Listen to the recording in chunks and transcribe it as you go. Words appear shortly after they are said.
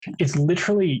It's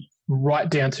literally right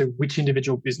down to which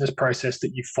individual business process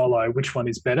that you follow, which one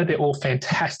is better. They're all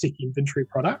fantastic inventory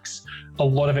products. A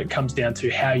lot of it comes down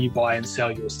to how you buy and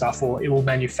sell your stuff, or it will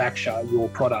manufacture your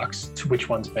products to which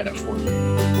one's better for you.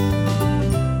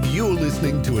 You're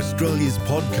listening to Australia's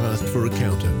podcast for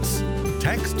accountants,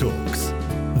 Tax Talks,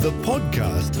 the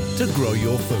podcast to grow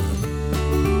your firm.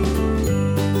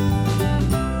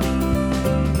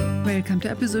 Welcome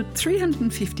to episode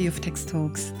 350 of Tax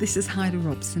Talks. This is Heide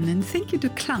Robson, and thank you to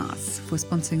Class for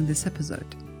sponsoring this episode.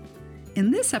 In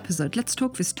this episode, let's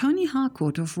talk with Tony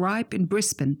Harcourt of Ripe in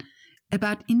Brisbane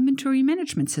about inventory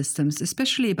management systems,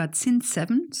 especially about Cin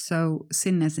 7, so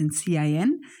Cin as in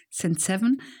CIN, Cin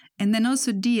 7, and then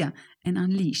also Dia and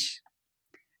Unleash.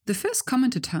 The first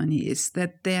comment to Tony is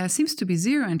that there seems to be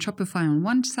Xero and Shopify on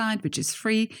one side, which is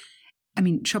free. I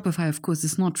mean, Shopify, of course,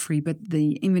 is not free, but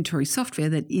the inventory software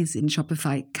that is in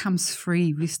Shopify comes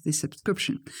free with the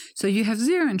subscription. So you have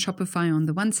Xero and Shopify on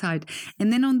the one side,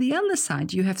 and then on the other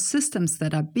side, you have systems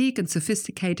that are big and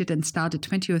sophisticated and start at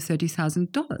 $20,000 or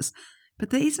 $30,000. But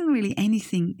there isn't really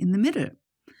anything in the middle.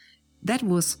 That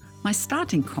was my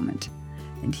starting comment.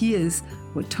 And here's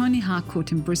what Tony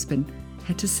Harcourt in Brisbane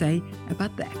had to say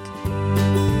about that.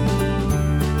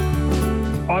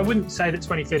 I wouldn't say that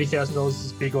 $20,000, $30,000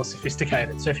 is big or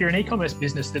sophisticated. So if you're an e-commerce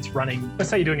business that's running, let's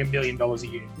say you're doing $1 million a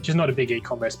year, which is not a big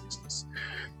e-commerce business,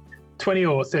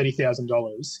 $20,000 or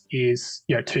 $30,000 is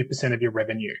 2% of your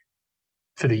revenue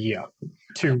for the year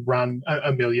to run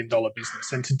a $1 million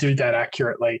business, and to do that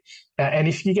accurately. And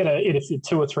if you get a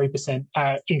 2 or 3%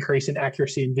 increase in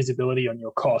accuracy and visibility on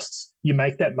your costs, you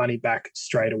make that money back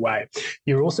straight away.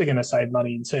 You're also going to save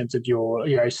money in terms of your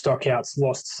stockouts,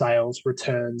 lost sales,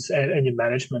 returns, and your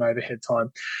management overhead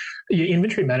time. Your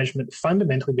inventory management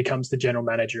fundamentally becomes the general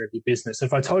manager of your business.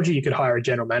 If I told you you could hire a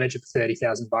general manager for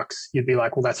 $30,000, you'd be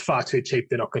like, well, that's far too cheap.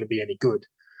 They're not going to be any good,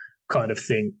 kind of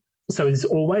thing. So it's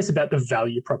always about the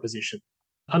value proposition.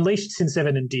 Unleashed, Cin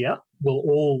 7 and Dia will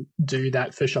all do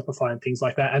that for Shopify and things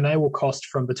like that, and they will cost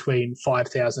from between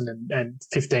 $5,000 and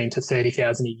 $15,000 to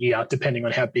 $30,000 a year, depending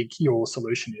on how big your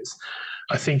solution is.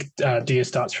 I think Dia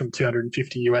starts from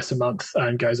 $250 a month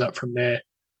and goes up from there.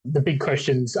 The big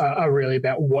questions are really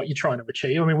about what you're trying to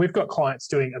achieve. I mean, we've got clients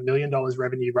doing $1 million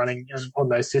revenue running on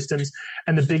those systems,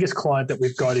 and the biggest client that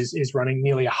we've got is running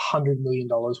nearly $100 million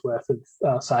worth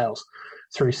of sales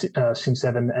through Cin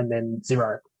 7 and then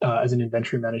Xero as an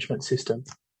inventory management system.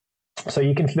 So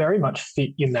you can very much fit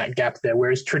in that gap there,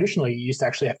 whereas traditionally you used to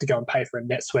actually have to go and pay for a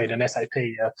NetSuite, an SAP,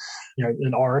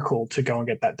 an Oracle to go and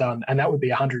get that done, and that would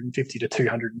be $150,000 to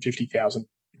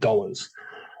 $250,000.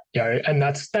 And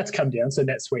that's come down. So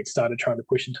NetSuite started trying to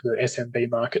push into the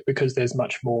SMB market because there's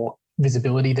much more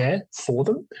visibility there for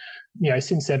them.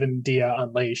 Cin 7, Dia,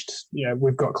 Unleashed,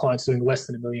 we've got clients doing less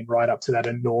than $1 million right up to that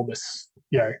enormous,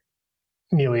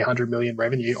 nearly 100 million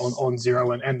revenue on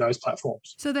Xero and those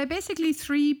platforms. So there are basically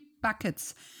three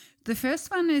buckets. The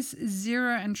first one is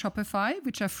Xero and Shopify,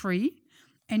 which are free.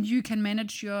 And you can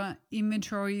manage your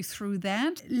inventory through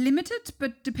that. Limited,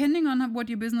 but depending on what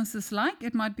your business is like,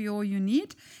 it might be all you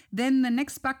need. Then the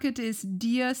next bucket is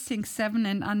Dia, Cin 7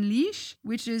 and Unleash,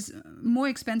 which is more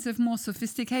expensive, more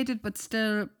sophisticated, but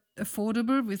still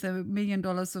affordable with $1 million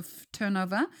of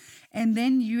turnover. And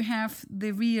then you have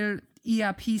the real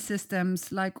ERP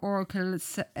systems like Oracle,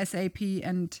 SAP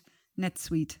and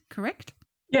NetSuite, correct?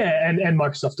 Yeah, and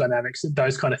Microsoft Dynamics,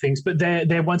 those kind of things. But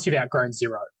they're once you've outgrown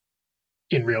Xero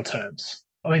in real terms.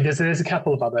 I mean, there's a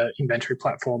couple of other inventory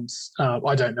platforms.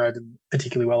 I don't know them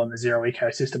particularly well in the Xero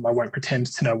ecosystem. I won't pretend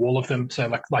to know all of them.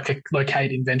 So like a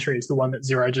Locate Inventory is the one that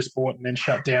Xero just bought and then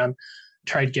shut down.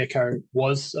 TradeGecko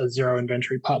was a Xero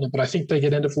inventory partner, but I think they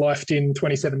get end of life in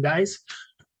 27 days.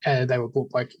 And they were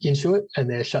bought by Intuit and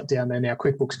they're shut down. They're now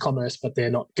QuickBooks Commerce, but they're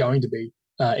not going to be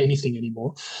anything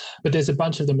anymore. But there's a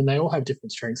bunch of them and they all have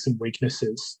different strengths and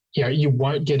weaknesses. You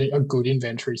won't get a good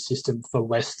inventory system for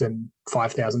less than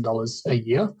 $5,000 a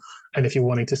year. And if you're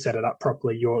wanting to set it up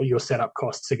properly, your setup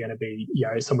costs are going to be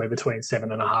somewhere between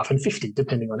 $7.5 and $50,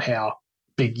 depending on how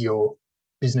big your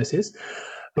business is.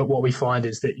 But what we find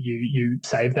is that you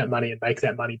save that money and make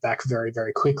that money back very,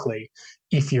 very quickly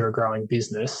if you're a growing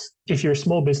business. If you're a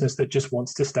small business that just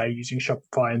wants to stay using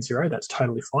Shopify and Xero, that's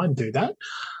totally fine, do that.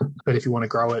 But if you want to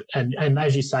grow it and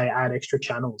as you say, add extra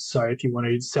channels. So if you want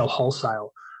to sell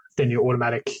wholesale, then you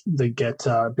automatically get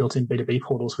built-in B2B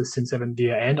portals with Cin 7,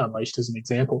 Dia and Unleashed as an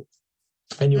example.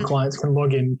 And your clients can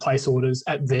log in, place orders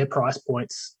at their price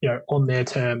points, on their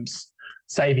terms,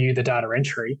 save you the data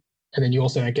entry, And then you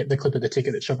also don't get the clip of the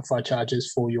ticket that Shopify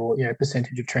charges for your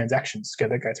percentage of transactions that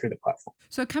go through the platform.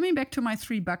 So coming back to my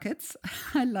 3 buckets,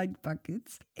 I like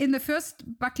buckets. In the first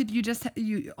bucket,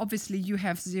 you obviously you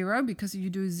have Xero because you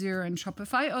do Xero in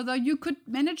Shopify. Although you could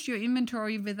manage your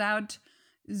inventory without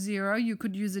Xero, you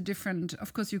could use a different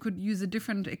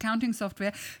accounting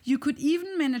software. You could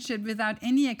even manage it without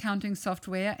any accounting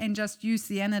software and just use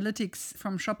the analytics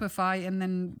from Shopify and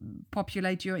then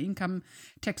populate your income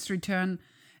tax return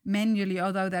manually,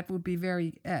 although that would be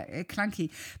very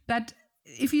clunky. But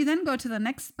if you then go to the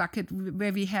next bucket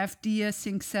where we have Dia,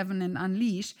 Sync7, and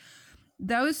Unleash,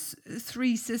 those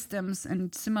 3 systems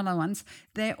and similar ones,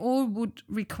 they all would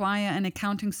require an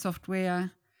accounting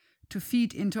software to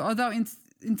feed into, although in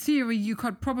theory, you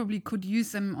could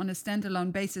use them on a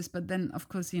standalone basis, but then, of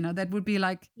course, that would be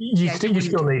like... You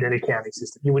still need an accounting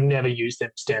system. You would never use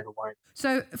them standalone.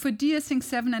 So for Dia,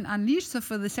 Sync7, and Unleash, so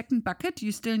for the second bucket,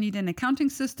 you still need an accounting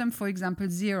system, for example,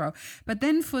 Xero. But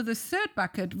then for the third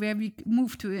bucket, where we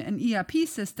move to an ERP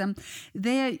system,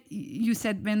 there you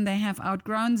said when they have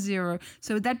outgrown Xero.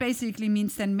 So that basically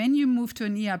means then when you move to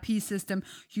an ERP system,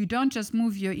 you don't just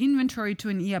move your inventory to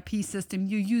an ERP system,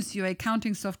 you use your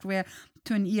accounting software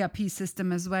to an ERP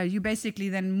system as well. You basically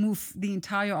then move the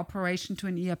entire operation to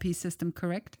an ERP system,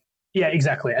 correct? Yeah,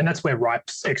 exactly. And that's where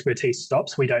Ripe's expertise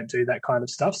stops. We don't do that kind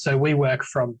of stuff. So we work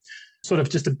from sort of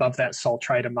just above that sole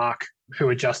trader mark who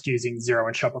are just using Xero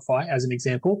and Shopify as an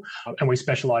example. And we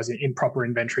specialize in proper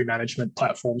inventory management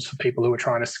platforms for people who are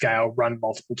trying to scale, run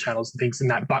multiple channels and things in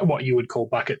that, but what you would call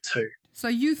bucket 2. So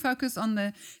you focus on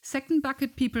the second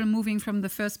bucket, people moving from the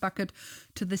first bucket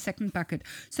to the second bucket.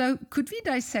 So could we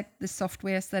dissect the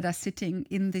softwares that are sitting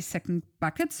in the second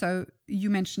bucket? So you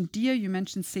mentioned Dia, you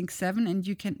mentioned Sync7, and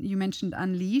you mentioned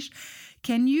Unleash.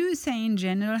 Can you say in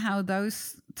general how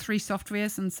those 3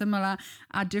 softwares and similar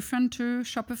are different to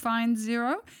Shopify and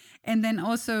Xero? And then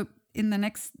also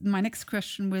my next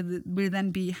question will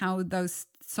then be how those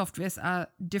softwares are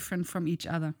different from each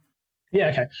other. Yeah,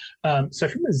 okay. So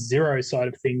from the Xero side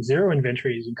of things, Xero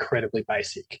inventory is incredibly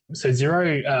basic. So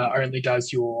Xero only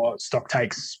does your stock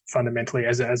takes fundamentally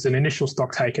as an initial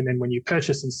stock take, and then when you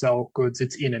purchase and sell goods,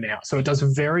 it's in and out. So it does a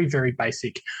very, very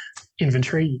basic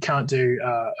inventory. You can't do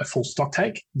a full stock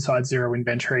take inside Xero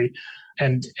inventory,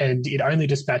 and it only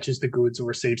dispatches the goods or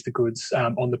receives the goods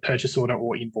on the purchase order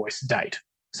or invoice date.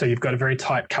 So you've got a very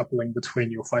tight coupling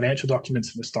between your financial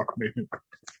documents and the stock movement.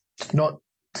 Not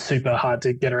super hard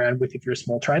to get around with if you're a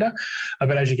small trader,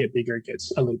 but as you get bigger, it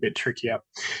gets a little bit trickier.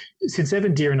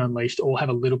 Sync7, Dia, and Unleashed all have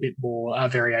a little bit more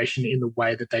variation in the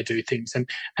way that they do things, and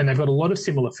they've got a lot of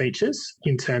similar features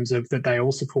in terms of that they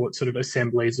all support sort of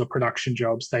assemblies or production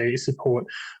jobs. They support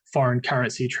foreign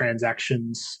currency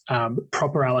transactions,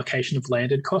 proper allocation of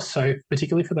landed costs. So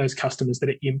particularly for those customers that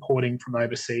are importing from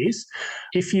overseas,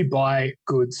 if you buy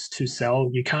goods to sell,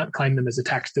 you can't claim them as a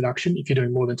tax deduction if you're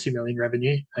doing more than 2 million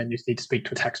revenue, and you need to speak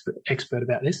to a tax expert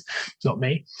about this. It's not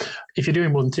me. If you're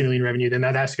doing more than 2 million revenue, then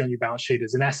that has to go on your balance sheet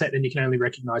as an asset, and you can only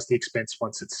recognize the expense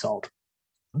once it's sold.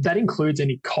 That includes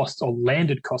any cost or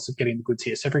landed costs of getting the goods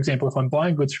here. So, for example, if I'm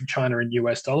buying goods from China in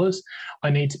US dollars, I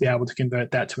need to be able to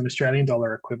convert that to an Australian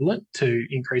dollar equivalent to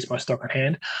increase my stock on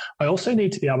hand. I also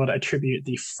need to be able to attribute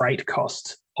the freight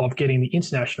cost of getting the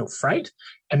international freight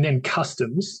and then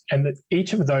customs, and that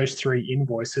each of those 3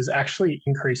 invoices actually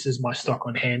increases my stock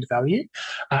on hand value.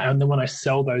 And then when I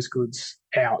sell those goods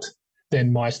out,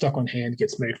 then my stock on hand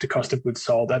gets moved to cost of goods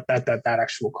sold, that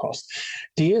actual cost.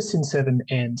 Dia, Sync7,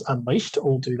 and Unleashed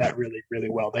all do that really, really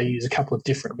well. They use a couple of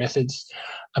different methods,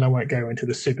 and I won't go into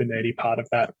the super nerdy part of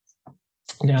that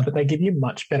now, but they give you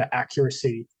much better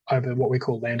accuracy over what we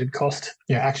call landed cost,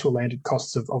 actual landed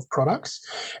costs of products,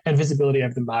 and visibility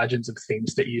over the margins of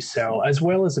things that you sell, as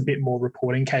well as a bit more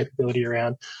reporting capability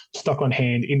around stock on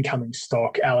hand, incoming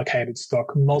stock, allocated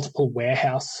stock, multiple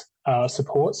warehouse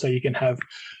support. So you can have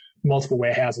multiple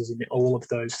warehouses in all of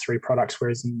those 3 products,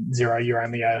 whereas in Xero, you're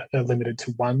only limited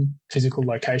to one physical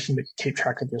location that you keep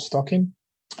track of your stock in.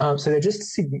 So they're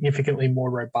just significantly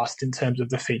more robust in terms of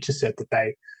the feature set that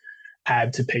they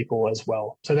add to people as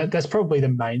well. So that's probably the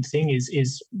main thing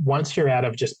is once you're out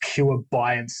of just pure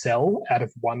buy and sell out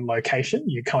of one location,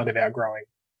 you're kind of outgrowing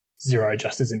Xero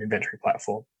just as an inventory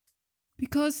platform.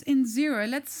 Because in Xero,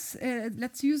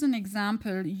 let's use an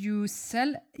example. In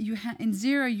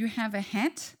Xero you have a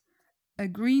hat, a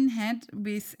green hat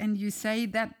and you say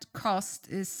that cost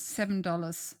is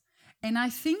 $7. And I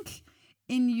think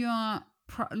in your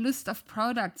list of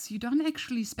products, you don't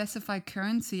actually specify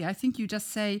currency. I think you just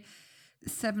say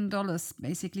 $7,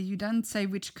 basically. You don't say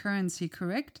which currency,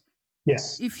 correct?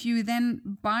 Yes. If you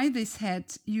then buy this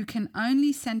hat, you can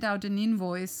only send out an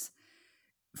invoice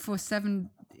for $7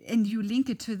 and you link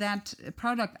it to that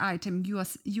product item,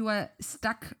 you are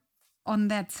stuck on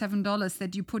that $7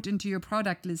 that you put into your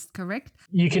product list, correct?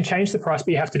 You can change the price,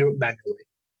 but you have to do it manually.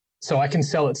 So I can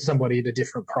sell it to somebody at a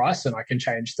different price and I can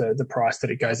change the price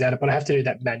that it goes out at, but I have to do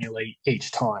that manually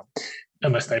each time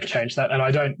unless they've changed that. And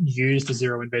I don't use the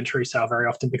zero inventory sale very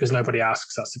often because nobody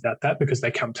asks us about that because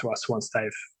they come to us once they've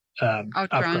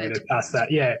upgraded past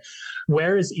that. Yeah.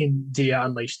 Whereas in Deer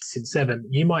Unleashed Sin 7,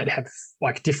 you might have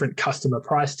like different customer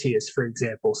price tiers, for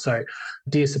example. So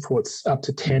Deer supports up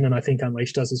to 10, and I think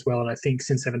Unleashed does as well. And I think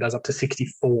Sin 7 does up to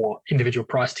 64 individual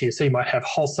price tiers. So you might have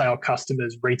wholesale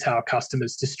customers, retail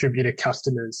customers, distributor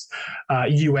customers,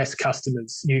 US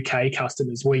customers, UK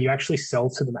customers, where you actually sell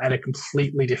to them at a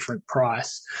completely different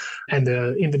price. And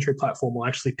the inventory platform will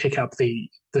actually pick up the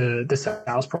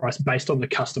sales price based on the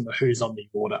customer who's on the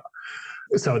order.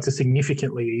 So it's a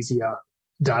significantly easier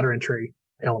data entry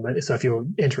element. So if you're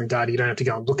entering data, you don't have to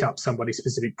go and look up somebody's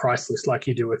specific price list like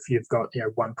you do if you've got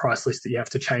one price list that you have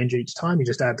to change each time. You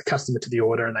just add the customer to the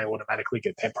order and they automatically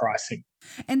get their pricing.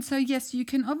 And so, yes, you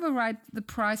can override the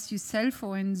price you sell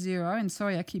for in Xero. And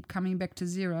sorry, I keep coming back to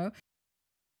Xero.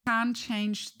 Can't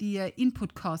change the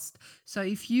input cost. So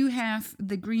if you have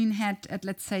the green hat at,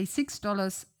 let's say,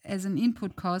 $6 as an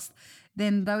input cost,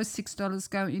 then those $6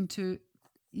 go into,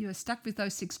 you're stuck with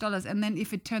those $6. And then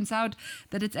if it turns out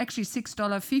that it's actually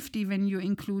 $6.50 when you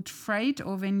include freight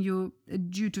or when you,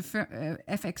 due to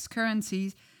FX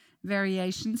currency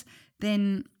variations,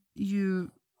 then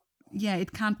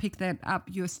it can't pick that up.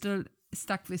 You're still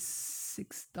stuck with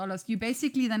 $6. You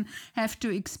basically then have to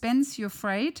expense your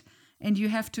freight and you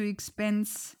have to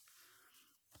expense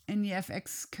any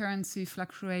FX currency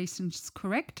fluctuations,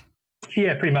 correct?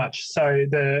 Yeah, pretty much. So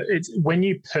it's when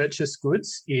you purchase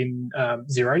goods in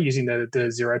Xero using the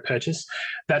Xero purchase,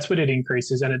 that's what it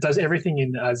increases, and it does everything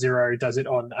in Xero. Does it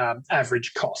on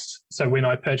average cost. So when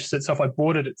I purchase it, so if I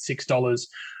bought it at $6,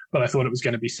 but I thought it was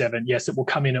going to be $7, yes, it will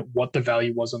come in at what the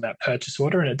value was on that purchase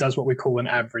order, and it does what we call an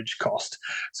average cost.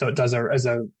 So it does as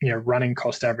a running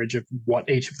cost average of what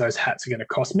each of those hats are going to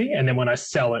cost me, and then when I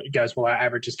sell it, it goes, well, our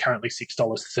average is currently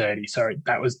 $6.30. So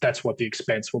that's what the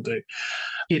expense will do.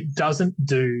 It doesn't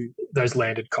do those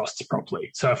landed costs properly.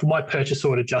 So if my purchase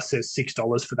order just says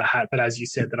 $6 for the hat, but as you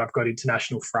said that I've got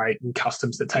international freight and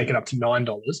customs that take it up to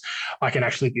 $9, I can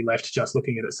actually be left just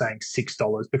looking at it saying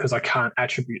 $6 because I can't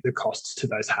attribute the costs to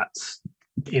those hats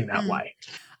in that way.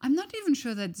 I'm not even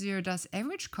sure that Xero does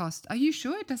average cost. Are you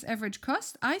sure it does average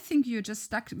cost? I think you're just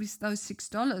stuck with those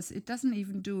 $6. It doesn't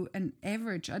even do an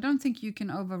average. I don't think you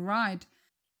can override.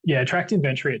 Yeah, tracked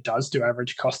inventory, it does do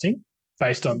average costing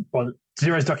based on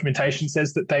Xero's documentation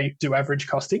says that they do average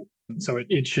costing. So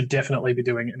it should definitely be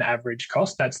doing an average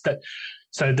cost.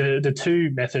 So the two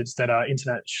methods that are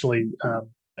internationally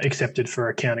accepted for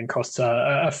accounting costs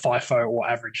are FIFO or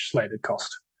average landed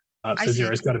cost. So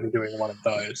Xero's got to be doing one of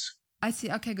those. I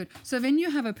see. Okay, good. So when you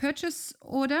have a purchase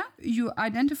order, you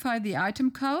identify the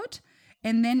item code,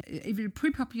 and then it will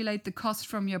pre-populate the cost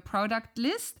from your product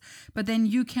list, but then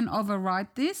you can override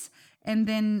this, and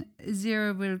then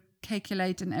Xero will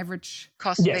calculate an average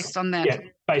cost based on that. Yeah,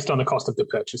 based on the cost of the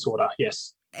purchase order,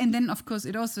 yes. And then, of course,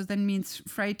 it also then means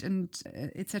freight and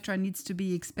etc. needs to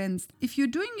be expensed. If you're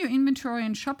doing your inventory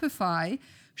in Shopify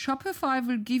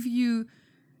will give you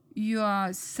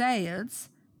your sales,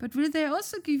 but will they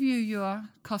also give you your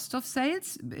cost of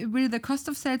sales? Will the cost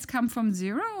of sales come from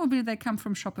Xero or will they come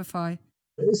from Shopify?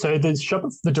 So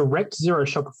the direct Xero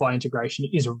Shopify integration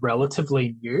is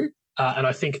relatively new. And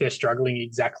I think they're struggling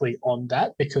exactly on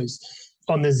that because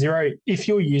on the Xero, if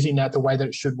you're using that, the way that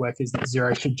it should work is that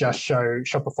Xero should just show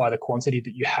Shopify the quantity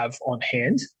that you have on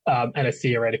hand and a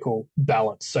theoretical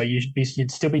balance. So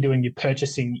you'd still be doing your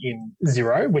purchasing in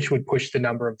Xero, which would push the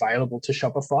number available to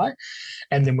Shopify.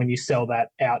 And then when you sell that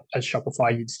out as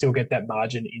Shopify, you'd still get that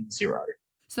margin in Xero.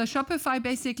 So Shopify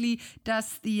basically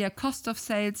does the cost of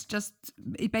sales.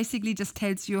 It basically just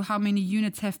tells you how many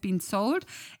units have been sold,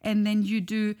 and then you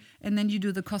do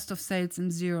the cost of sales in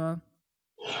Xero.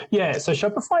 Yeah, so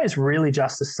Shopify is really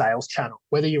just a sales channel.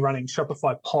 Whether you're running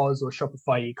Shopify POS or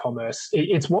Shopify e-commerce,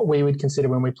 it's what we would consider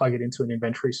when we plug it into an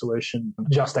inventory solution,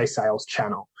 just a sales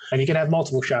channel. And you can have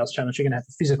multiple sales channels. You can have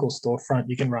a physical storefront.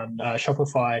 You can run a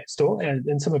Shopify store,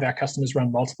 and some of our customers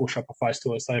run multiple Shopify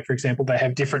stores. So, for example, they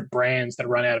have different brands that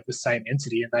run out of the same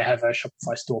entity, and they have a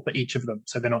Shopify store for each of them.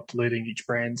 So they're not diluting each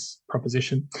brand's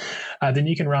proposition. Then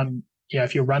you can run,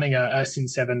 if you're running a Sin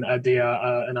 7, a Deer,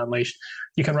 an Unleashed,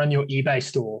 you can run your eBay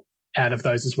store out of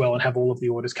those as well and have all of the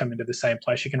orders come into the same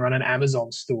place. You can run an Amazon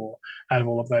store out of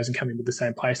all of those and come into the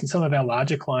same place. And some of our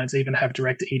larger clients even have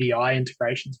direct EDI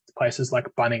integrations with places like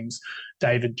Bunnings,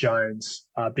 David Jones,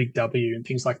 Big W, and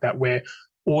things like that, where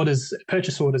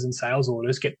purchase orders and sales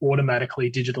orders get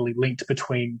automatically digitally linked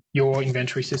between your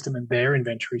inventory system and their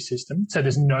inventory system. So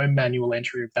there's no manual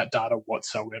entry of that data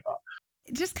whatsoever.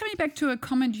 Just coming back to a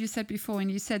comment you said before,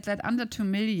 and you said that under 2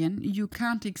 million, you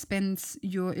can't expense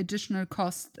your additional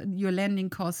cost, your landing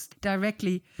cost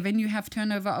directly. When you have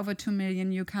turnover over 2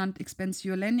 million, you can't expense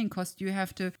your landing cost. You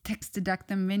have to tax deduct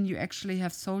them when you actually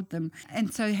have sold them.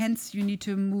 And so hence you need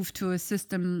to move to a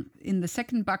system in the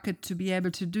second bucket to be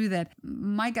able to do that.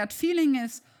 My gut feeling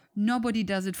is nobody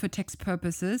does it for tax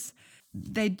purposes.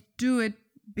 They do it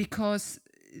because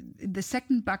the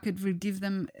second bucket will give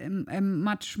them a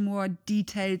much more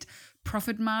detailed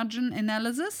profit margin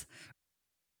analysis.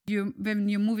 When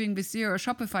you're moving with Xero or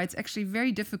Shopify, it's actually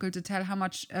very difficult to tell how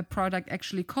much a product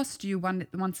actually costs you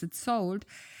once it's sold.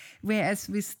 Whereas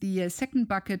with the second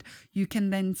bucket, you can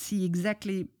then see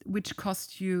exactly which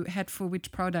cost you had for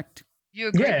which product. You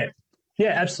agree?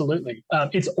 Yeah, absolutely.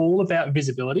 It's all about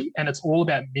visibility, and it's all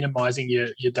about minimizing your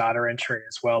data entry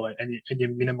as well, and you're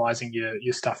minimizing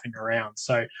your stuffing around.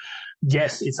 So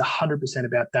yes, it's 100%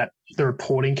 about that. The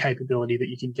reporting capability that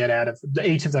you can get out of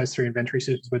each of those three inventory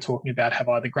systems we're talking about have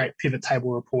either great pivot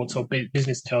table reports or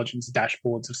business intelligence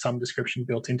dashboards of some description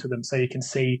built into them. So you can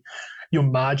see your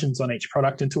margins on each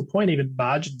product, and to a point, even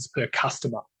margins per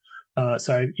customer.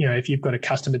 So, if you've got a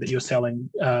customer that you're selling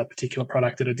a particular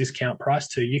product at a discount price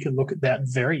to, you can look at that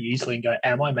very easily and go,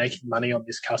 am I making money on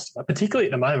this customer? Particularly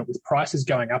at the moment with prices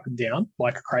going up and down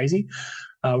like crazy.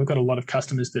 We've got a lot of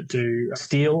customers that do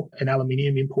steel and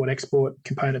aluminium import-export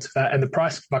components of that. And the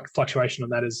price fluctuation on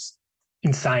that is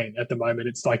insane at the moment.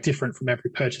 It's like different from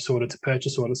every purchase order to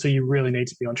purchase order. So you really need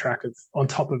to be on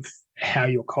top of how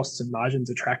your costs and margins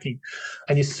are tracking.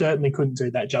 And you certainly couldn't do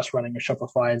that just running a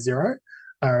Shopify and Xero.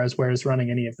 Whereas running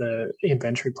any of the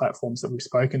inventory platforms that we've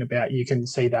spoken about, you can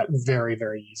see that very,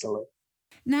 very easily.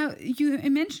 Now, you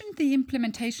mentioned the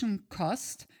implementation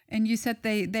cost, and you said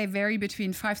they vary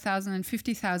between 5,000 and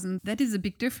 50,000. That is a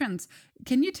big difference.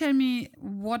 Can you tell me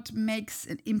what makes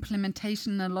an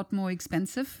implementation a lot more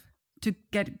expensive to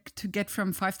get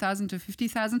from 5,000 to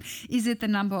 50,000? Is it the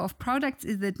number of products?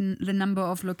 Is it the number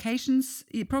of locations?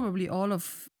 Probably all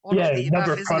of the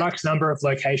number above, of products, number of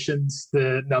locations,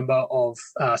 the number of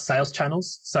sales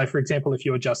channels. So, for example, if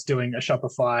you're just doing a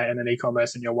Shopify and an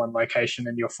e-commerce and you're one location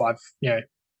and you're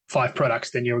five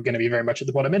products, then you're going to be very much at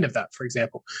the bottom end of that, for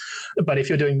example. But if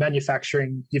you're doing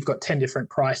manufacturing, you've got 10 different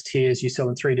price tiers, you sell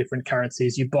in 3 different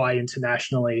currencies, you buy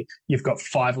internationally, you've got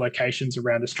 5 locations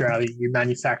around Australia, you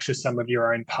manufacture some of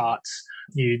your own parts,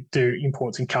 you do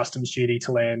imports and customs duty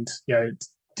to land,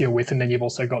 deal with, and then you've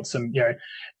also got some,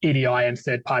 EDI and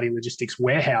third-party logistics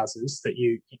warehouses that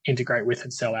you integrate with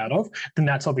and sell out of, then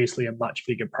that's obviously a much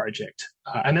bigger project.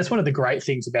 And that's one of the great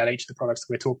things about each of the products that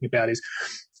we're talking about is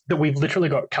that we've literally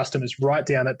got customers right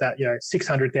down at that,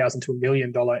 $600,000 to $1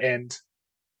 million end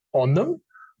on them,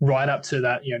 right up to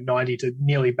that, 90 to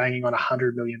nearly banging on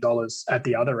 $100 million at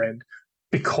the other end,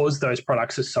 because those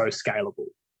products are so scalable.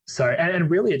 So, and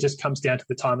really it just comes down to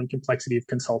the time and complexity of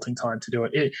consulting time to do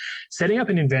it. Setting up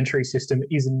an inventory system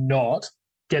is not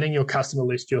getting your customer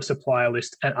list, your supplier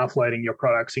list, and uploading your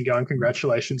products and going,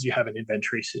 congratulations, you have an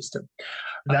inventory system.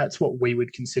 That's what we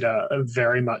would consider a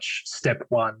very much step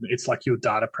one. It's like your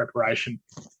data preparation.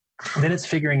 And then it's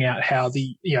figuring out how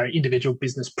the individual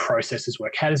business processes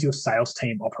work. How does your sales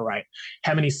team operate?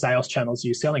 How many sales channels are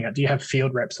you selling at? Do you have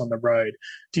field reps on the road?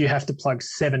 Do you have to plug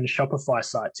 7 Shopify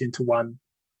sites into one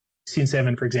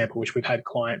Sin7, for example, which we've had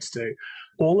clients do?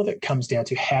 All of it comes down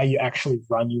to how you actually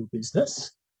run your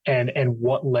business and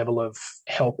what level of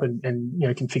help and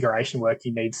configuration work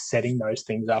you need setting those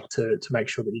things up to make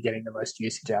sure that you're getting the most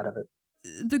usage out of it.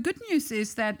 The good news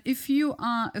is that if you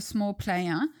are a small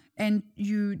player and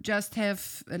you just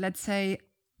have, let's say,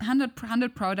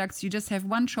 100 products, you just have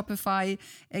one Shopify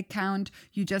account,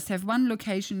 you just have one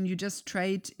location, you just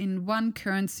trade in one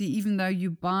currency, even though you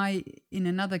buy in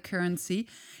another currency,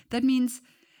 that means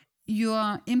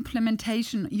your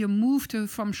implementation, your move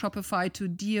from Shopify to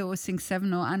Dia or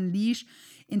Sync7 or Unleash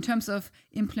in terms of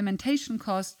implementation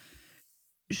cost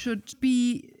should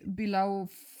be below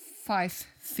 5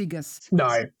 figures.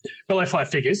 No, below 5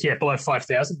 figures. Yeah, below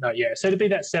 5,000. No, yeah. So to be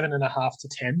that 7.5 to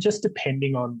 10, just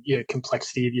depending on your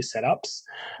complexity of your setups,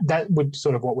 that would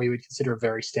sort of what we would consider a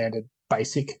very standard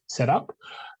basic setup.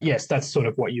 Yes, that's sort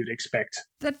of what you'd expect.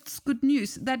 That's good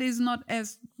news. That is not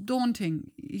as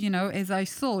daunting, as I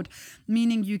thought,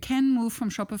 meaning you can move from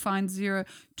Shopify and Xero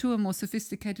to a more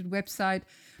sophisticated website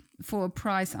for a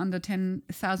price under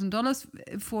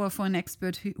 $10,000 for an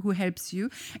expert who helps you.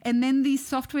 And then these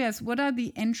softwares, what are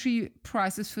the entry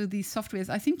prices for these softwares?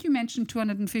 I think you mentioned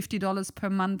 $250 per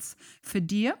month for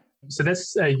Dia. So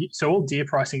that's so all Deer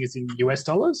pricing is in US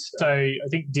dollars. So I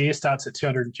think Deer starts at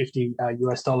 250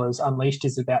 US dollars. Unleashed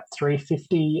is about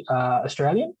 350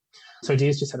 Australian. So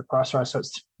Deer's just had a price rise. So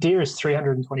Deer is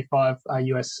 325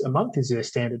 US a month is their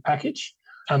standard package.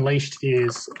 Unleashed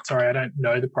is, sorry, I don't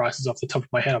know the prices off the top of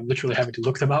my head. I'm literally having to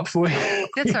look them up for you.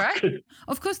 That's all right.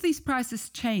 Of course, these prices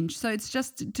change. So it's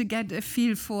just to get a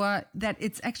feel for that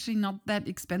it's actually not that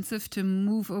expensive to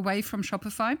move away from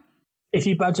Shopify. If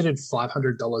you budgeted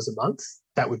 $500 a month,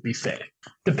 that would be fair.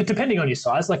 Depending on your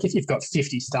size, like if you've got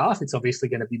 50 staff, it's obviously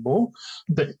going to be more.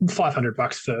 But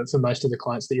 $500 for most of the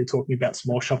clients that you're talking about,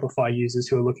 small Shopify users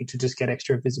who are looking to just get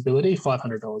extra visibility, $500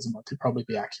 a month would probably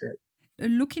be accurate.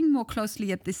 Looking more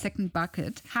closely at the second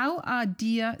bucket, how are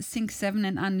Deer, Sync7,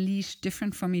 and Unleashed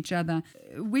different from each other?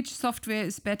 Which software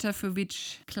is better for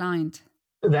which client?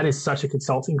 That is such a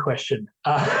consulting question.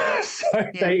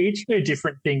 They each do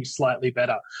different things slightly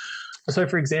better. So,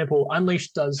 for example,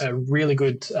 Unleashed does really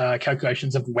good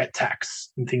calculations of wet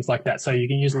tax and things like that. So you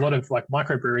can use a lot of like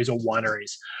microbreweries or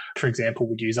wineries, for example,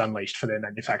 would use Unleashed for their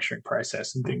manufacturing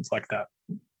process and things like that.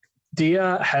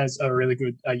 Deer has a really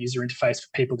good user interface for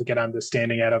people to get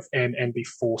understanding out of and be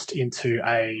forced into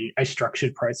a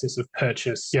structured process of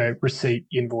purchase, receipt,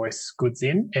 invoice, goods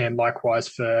in, and likewise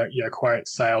for, quote,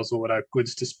 sales order,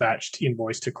 goods dispatched,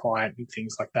 invoice to client and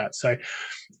things like that. So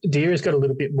Deer has got a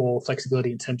little bit more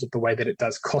flexibility in terms of the way that it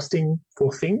does costing for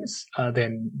things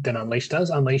than Unleashed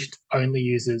does. Unleashed only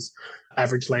uses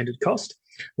average landed cost,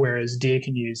 whereas Deer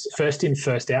can use first in,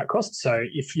 first out costs. So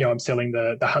if I'm selling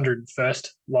the 101st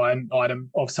line item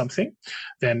of something,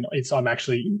 then I'm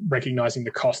actually recognizing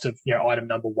the cost of item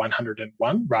number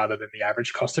 101 rather than the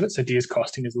average cost of it. So Deer's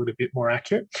costing is a little bit more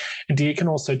accurate. And Deer can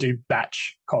also do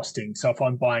batch costing. So if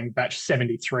I'm buying batch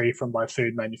 73 from my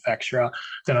food manufacturer,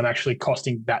 then I'm actually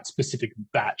costing that specific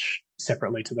batch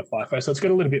separately to the FIFO. So it's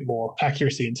got a little bit more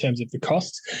accuracy in terms of the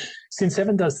costs.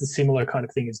 Sync7 does the similar kind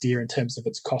of thing as Deer in terms of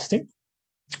its costing.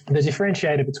 The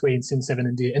differentiator between Sync7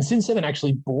 and Deer, and Sync7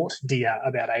 actually bought Deer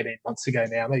about 18 months ago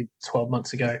now, maybe 12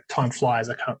 months ago. Time flies,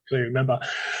 I can't really remember.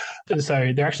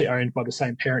 So they're actually owned by the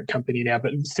same parent company now,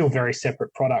 but still very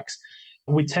separate products.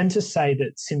 We tend to say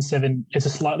that Sync7 is a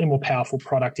slightly more powerful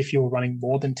product if you're running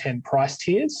more than 10 price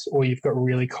tiers, or you've got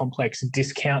really complex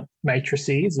discount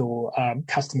matrices or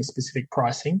customer-specific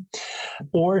pricing,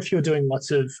 or if you're doing lots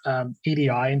of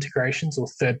EDI integrations or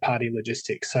third-party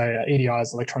logistics. So EDI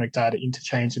is electronic data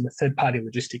interchange, and the third-party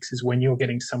logistics is when you're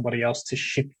getting somebody else to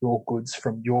ship your goods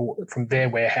from their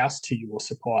warehouse to your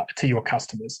supplier, to your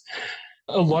customers.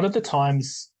 A lot of the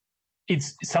times,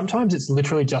 sometimes it's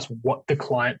literally just what the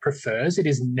client prefers. It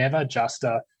is never just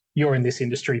you're in this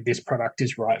industry, this product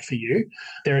is right for you.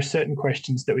 There are certain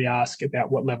questions that we ask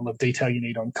about what level of detail you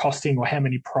need on costing or how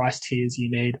many price tiers you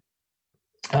need.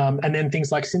 And then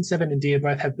things like Sync7 and Deer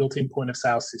both have built-in point of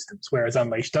sale systems, whereas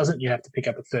Unleashed doesn't. You have to pick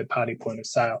up a third-party point of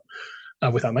sale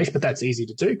with Unleashed, but that's easy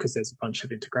to do because there's a bunch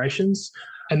of integrations.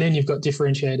 And then you've got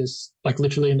differentiators like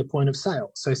literally in the point of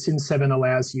sale. So Sync7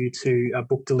 allows you to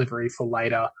book delivery for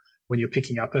later when you're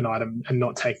picking up an item and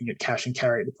not taking it cash and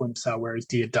carry it at the point of sale, whereas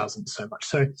Deer doesn't so much.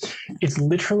 So it's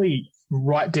literally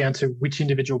right down to which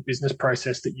individual business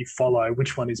process that you follow,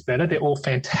 which one is better. They're all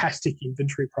fantastic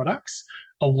inventory products.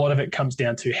 A lot of it comes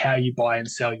down to how you buy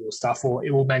and sell your stuff, or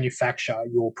it will manufacture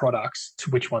your products to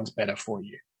which one's better for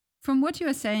you. From what you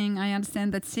are saying, I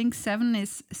understand that Sync7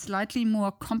 is slightly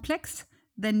more complex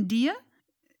than Deer.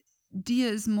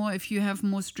 Deer is more if you have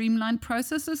more streamlined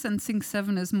processes, and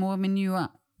Sync7 is more when you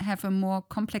have a more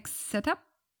complex setup?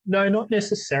 No, not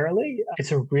necessarily.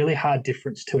 It's a really hard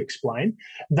difference to explain.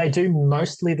 They do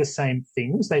mostly the same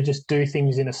things. They just do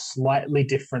things in a slightly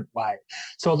different way.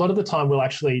 So a lot of the time we'll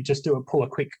actually just pull a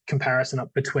quick comparison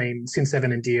up between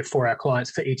Sync7 and Deer for our clients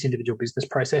for each individual business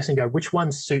process and go, which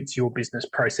one suits your business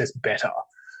process better?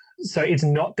 So it's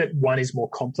not that one is more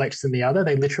complex than the other.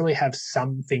 They literally have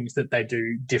some things that they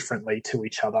do differently to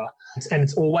each other. And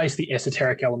it's always the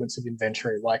esoteric elements of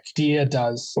inventory. Like Deer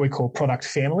does what we call product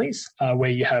families,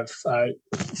 where you have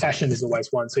fashion is always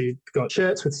one. So you've got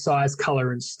shirts with size,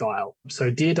 color, and style. So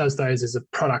Deer does those as a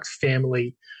product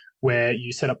family where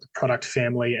you set up the product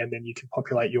family and then you can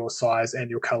populate your size and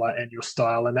your color and your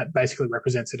style. And that basically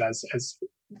represents it as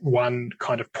one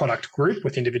kind of product group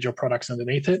with individual products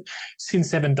underneath it.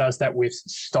 Sync7 does that with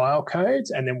style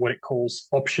codes and then what it calls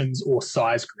options or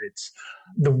size grids.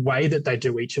 The way that they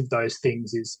do each of those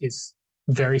things is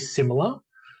very similar,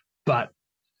 but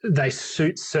they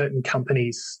suit certain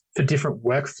companies for different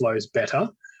workflows better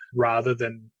rather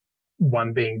than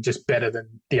one being just better than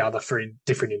the other for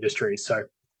different industries. So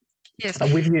yes,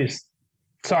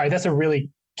 sorry, that's a really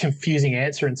confusing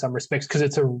answer in some respects because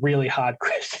it's a really hard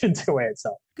question to answer.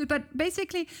 Good, but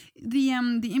basically the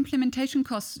implementation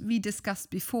costs we discussed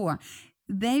before,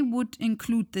 they would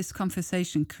include this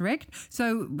conversation, correct?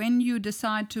 So when you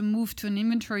decide to move to an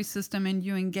inventory system and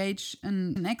you engage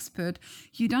an expert,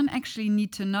 you don't actually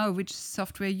need to know which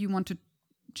software you want to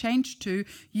change to.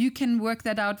 You can work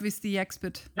that out with the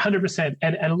expert. 100%.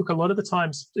 And look, a lot of the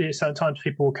times, sometimes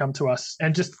people will come to us,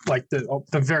 and just like the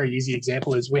very easy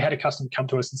example is we had a customer come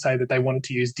to us and say that they wanted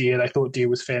to use Deer. They thought Deer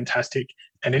was fantastic,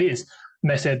 and it is. And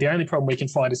they said, the only problem we can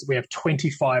find is that we have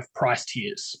 25 price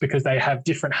tiers because they have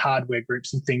different hardware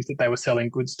groups and things that they were selling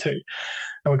goods to.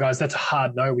 And we guys, that's a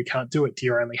hard no, we can't do it.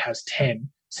 Deer only has 10.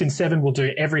 Syn7 will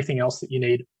do everything else that you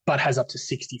need, but has up to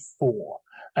 64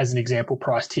 as an example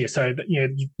price tier. So that,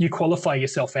 you qualify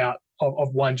yourself out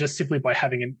of one just simply by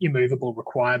having an immovable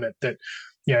requirement that,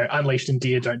 Unleashed and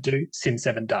Deer don't do,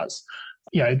 Syn7 does.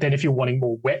 Then if you're wanting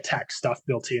more wet tax stuff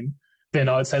built in, then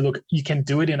I would say, look, you can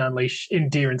do it in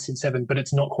Deer and Syn7, but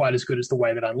it's not quite as good as the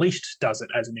way that Unleashed does it,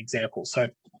 as an example. So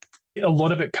a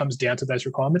lot of it comes down to those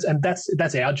requirements, and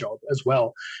that's our job as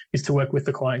well, is to work with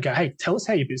the client and go, hey, tell us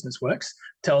how your business works,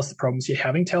 tell us the problems you're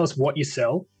having, tell us what you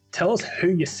sell, tell us who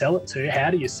you sell it to,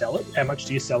 how do you sell it, how much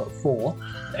do you sell it for,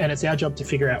 and it's our job to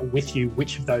figure out with you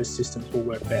which of those systems will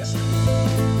work best.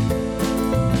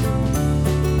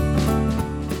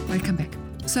 Welcome back.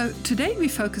 So today we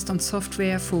focused on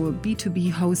software for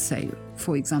B2B wholesale,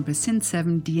 for example,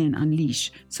 Syn7, Deer, and Unleash.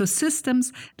 So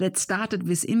systems that started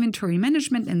with inventory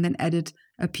management and then added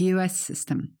a POS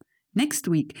system. Next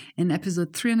week, in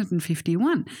episode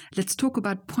 351, let's talk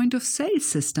about point-of-sale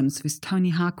systems with Tony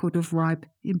Harcourt of Ripe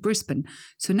in Brisbane.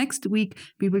 So next week,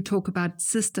 we will talk about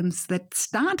systems that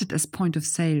started as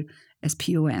point-of-sale, as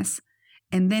POS,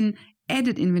 and then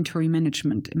added inventory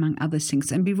management, among other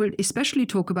things. And we will especially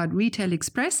talk about Retail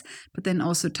Express, but then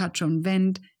also touch on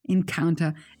Vend,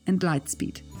 Encounter, and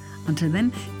Lightspeed. Until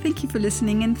then, thank you for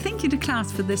listening, and thank you to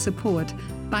Klaas for their support.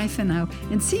 Bye for now,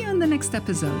 and see you on the next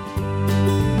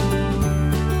episode.